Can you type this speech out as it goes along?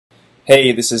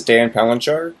Hey, this is Dan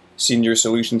Palanchar, Senior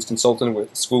Solutions Consultant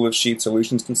with Smartsheet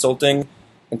Solutions Consulting,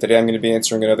 and today I'm going to be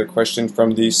answering another question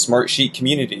from the Smartsheet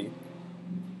community.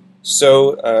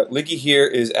 So, Liggy here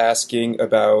is asking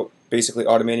about basically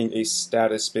automating a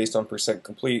status based on percent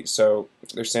complete. So,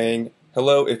 they're saying,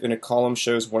 hello, if in a column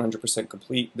shows 100%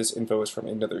 complete, this info is from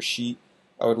another sheet.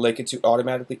 I would like it to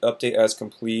automatically update as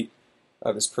complete.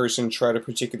 This person tried a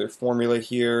particular formula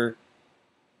here,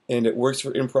 and it works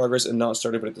for in progress and not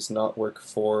started, but it does not work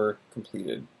for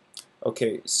completed.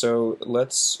 Okay, so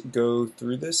let's go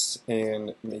through this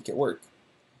and make it work.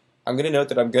 I'm going to note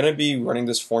that I'm going to be running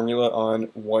this formula on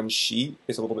one sheet.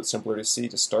 It's a little bit simpler to see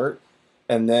to start,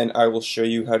 and then I will show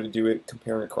you how to do it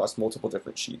comparing across multiple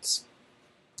different sheets.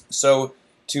 So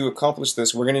to accomplish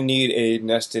this, we're going to need a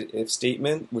nested if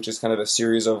statement, which is kind of a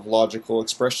series of logical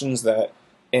expressions that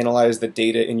analyze the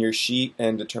data in your sheet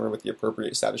and determine what the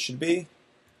appropriate status should be.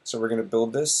 So we're going to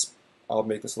build this. I'll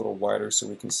make this a little wider so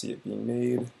we can see it being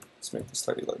made. Let's make this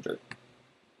slightly larger.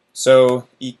 So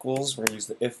equals, we're going to use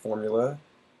the if formula.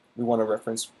 We want to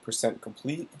reference percent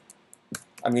complete.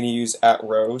 I'm going to use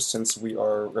 @row since we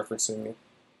are referencing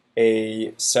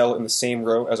a cell in the same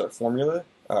row as our formula.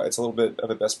 It's a little bit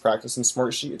of a best practice in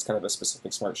Smartsheet. It's kind of a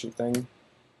specific Smartsheet thing.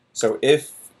 So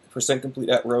if percent complete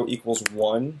 @row equals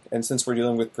 1, and since we're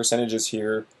dealing with percentages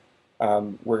here,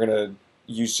 we're going to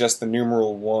use just the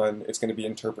numeral 1, it's going to be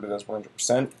interpreted as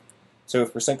 100%. So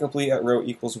if percent complete @row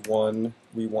equals 1,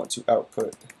 we want to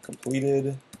output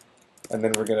completed, and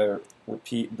then we're going to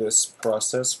repeat this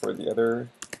process for the other.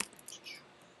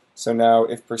 So now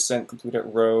if percent complete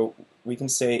 @row, we can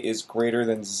say is greater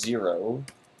than 0,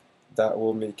 that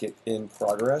will make it in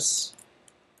progress.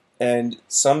 And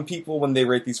some people, when they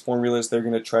write these formulas, they're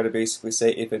going to try to basically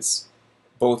say if it's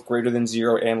both greater than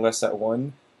 0 and less than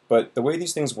 1. But the way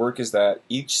these things work is that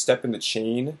each step in the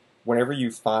chain, whenever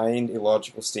you find a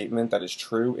logical statement that is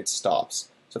true, it stops.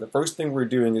 So the first thing we're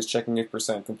doing is checking if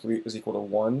percent complete is equal to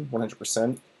 1,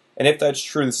 100%. And if that's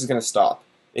true, this is going to stop.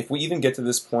 If we even get to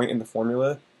this point in the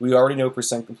formula, we already know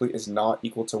percent complete is not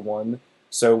equal to 1.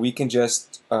 So we can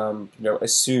just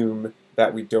assume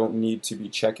that we don't need to be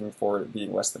checking for it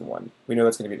being less than 1. We know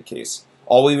that's going to be the case.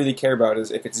 All we really care about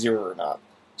is if it's 0 or not.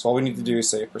 So all we need to do is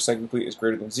say if percent complete is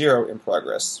greater than 0 in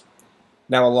progress.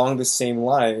 Now along this same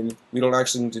line, we don't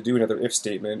actually need to do another if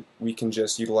statement. We can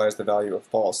just utilize the value of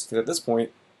false. Because at this point,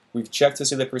 we've checked to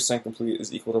see that percent complete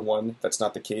is equal to 1. That's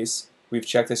not the case. We've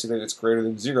checked to see that it's greater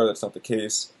than 0. That's not the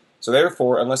case. So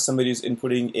therefore, unless somebody's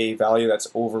inputting a value that's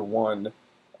over 1,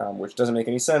 which doesn't make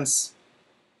any sense,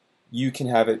 you can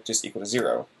have it just equal to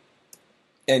 0.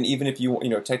 And even if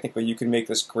technically you can make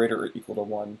this greater or equal to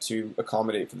 1 to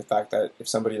accommodate for the fact that if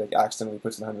somebody accidentally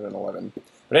puts in 111.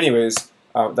 But anyways,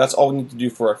 that's all we need to do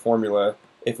for our formula.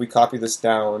 If we copy this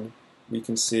down, we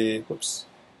can see, whoops,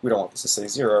 we don't want this to say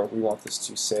 0, we want this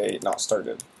to say not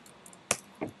started.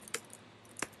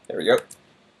 There we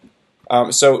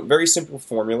go. So very simple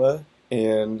formula,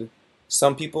 and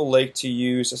some people like to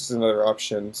use, this is another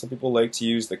option, some people like to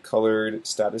use the colored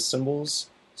status symbols.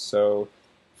 So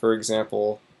for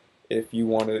example, if you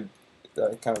wanted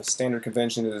kind of standard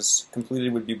convention is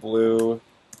completed would be blue,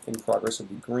 in progress would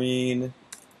be green.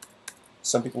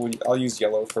 Some people I'll use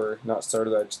yellow for not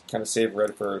started. I just kind of save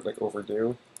red for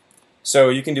overdue. So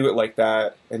you can do it like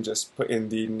that and just put in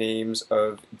the names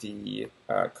of the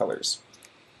colors.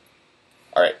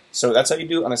 All right, so that's how you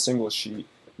do it on a single sheet.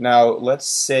 Now let's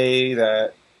say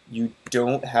that you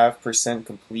don't have percent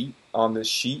complete on this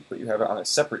sheet, but you have it on a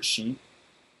separate sheet.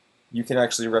 You can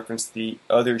actually reference the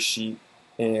other sheet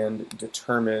and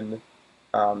determine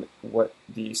what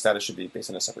the status should be based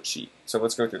on a separate sheet. So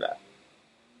let's go through that.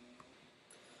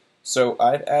 So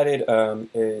I've added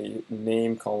a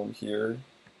name column here,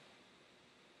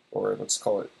 or let's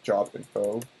call it job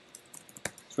info.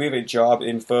 So we have a job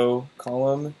info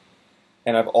column,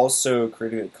 and I've also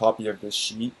created a copy of this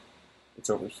sheet. It's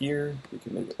over here. We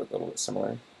can make it look a little bit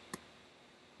similar.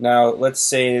 Now let's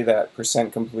say that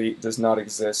percent complete does not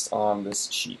exist on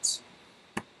this sheet.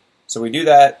 So we do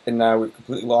that, and now we've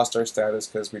completely lost our status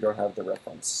because we don't have the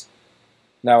reference.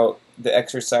 Now the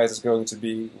exercise is going to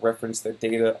be reference the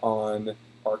data on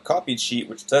our copied sheet,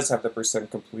 which does have the percent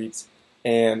complete,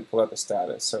 and pull out the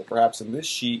status. So perhaps in this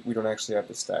sheet we don't actually have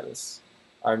the status.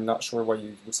 I'm not sure why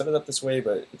you would set it up this way,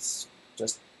 but it's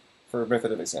just for a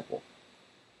method of example.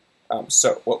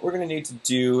 So what we're going to need to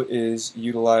do is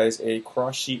utilize a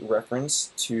cross-sheet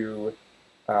reference to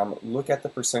look at the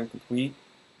percent complete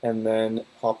and then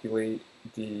populate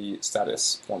the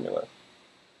status formula.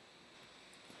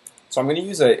 So I'm going to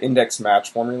use an index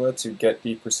match formula to get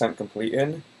the percent complete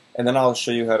in, and then I'll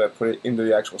show you how to put it into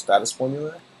the actual status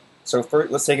formula. So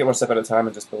first, let's take it one step at a time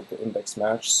and just build the index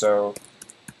match. So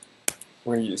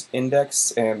we're going to use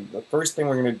index, and the first thing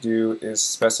we're going to do is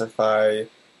specify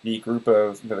the group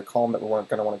of, the column that we're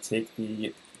going to want to take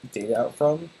the data out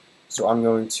from. So I'm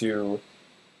going to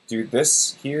do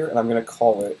this here, and I'm going to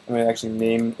call it, I'm going to actually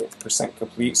name it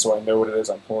 %complete so I know what it is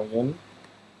I'm pulling in.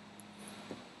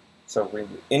 So we're going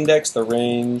to do index, the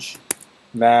range,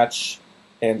 match,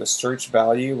 and the search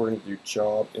value. We're going to do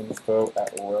job info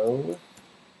at row.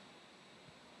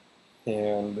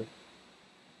 And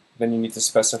then you need to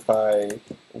specify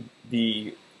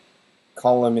the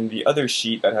column in the other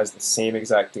sheet that has the same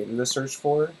exact data to search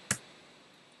for.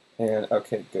 And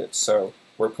okay, good. So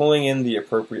we're pulling in the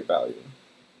appropriate value.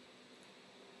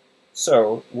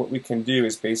 So what we can do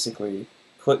is basically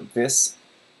put this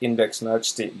index match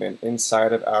statement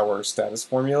inside of our status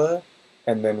formula,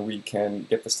 and then we can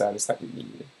get the status that we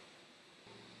need.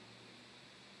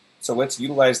 So let's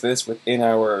utilize this within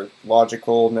our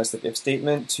logical nested if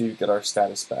statement to get our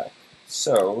status back.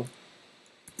 So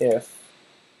if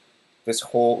this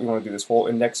whole, we want to do this whole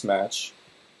index match,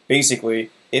 basically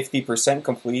if the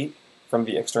 %complete from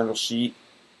the external sheet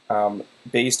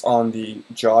based on the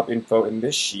job info in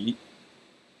this sheet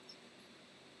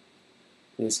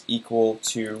is equal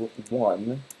to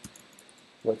 1,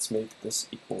 let's make this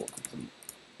equal complete.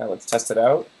 Now let's test it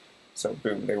out. So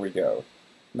boom, there we go.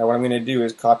 Now what I'm going to do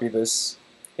is copy this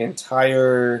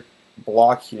entire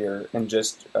block here and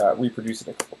just reproduce it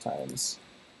a couple times.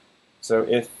 So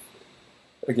if,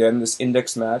 again, this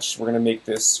index match, we're going to make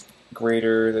this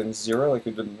greater than 0 like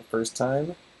we did in the first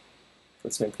time.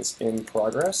 Let's make this in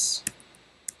progress.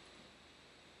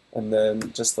 And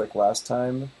then just like last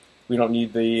time, we don't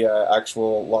need the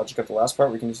actual logic of the last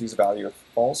part. We can just use a value of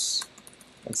false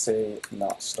and say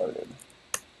not started.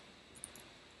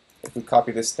 If we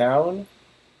copy this down,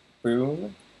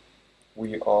 boom,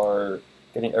 we are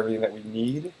getting everything that we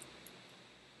need.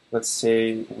 Let's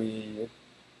say we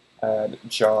add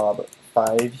job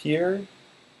 5 here.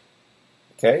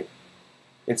 Okay,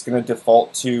 it's going to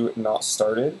default to not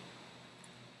started.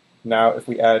 Now if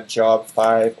we add job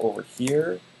 5 over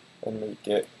here and make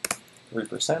it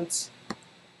 3%,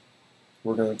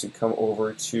 we're going to come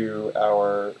over to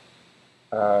our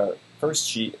first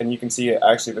sheet, and you can see it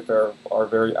actually that our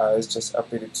very eyes just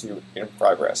updated to in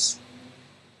progress.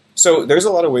 So there's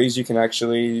a lot of ways you can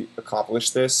actually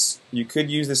accomplish this. You could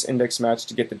use this index match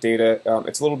to get the data.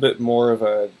 It's a little bit more of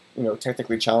a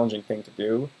technically challenging thing to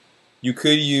do. You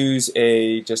could use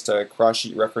just a cross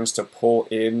sheet reference to pull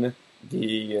in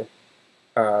the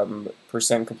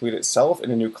 %complete itself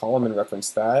in a new column and reference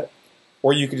that,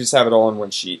 or you could just have it all in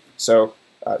one sheet. So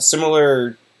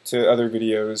similar to other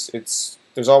videos,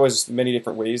 there's always many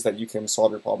different ways that you can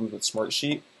solve your problems with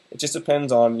Smartsheet. It just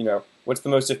depends on what's the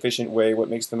most efficient way, what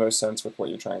makes the most sense with what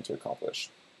you're trying to accomplish.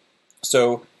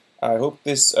 So I hope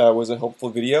this was a helpful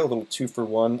video, a little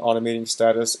 2-for-1 automating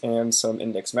status and some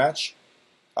index match.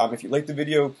 If you liked the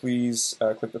video, please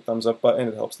click the thumbs up button.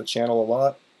 It helps the channel a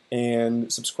lot.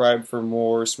 And subscribe for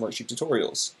more Smartsheet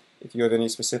tutorials. If you have any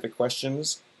specific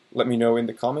questions, let me know in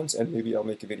the comments and maybe I'll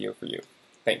make a video for you.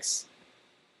 Thanks.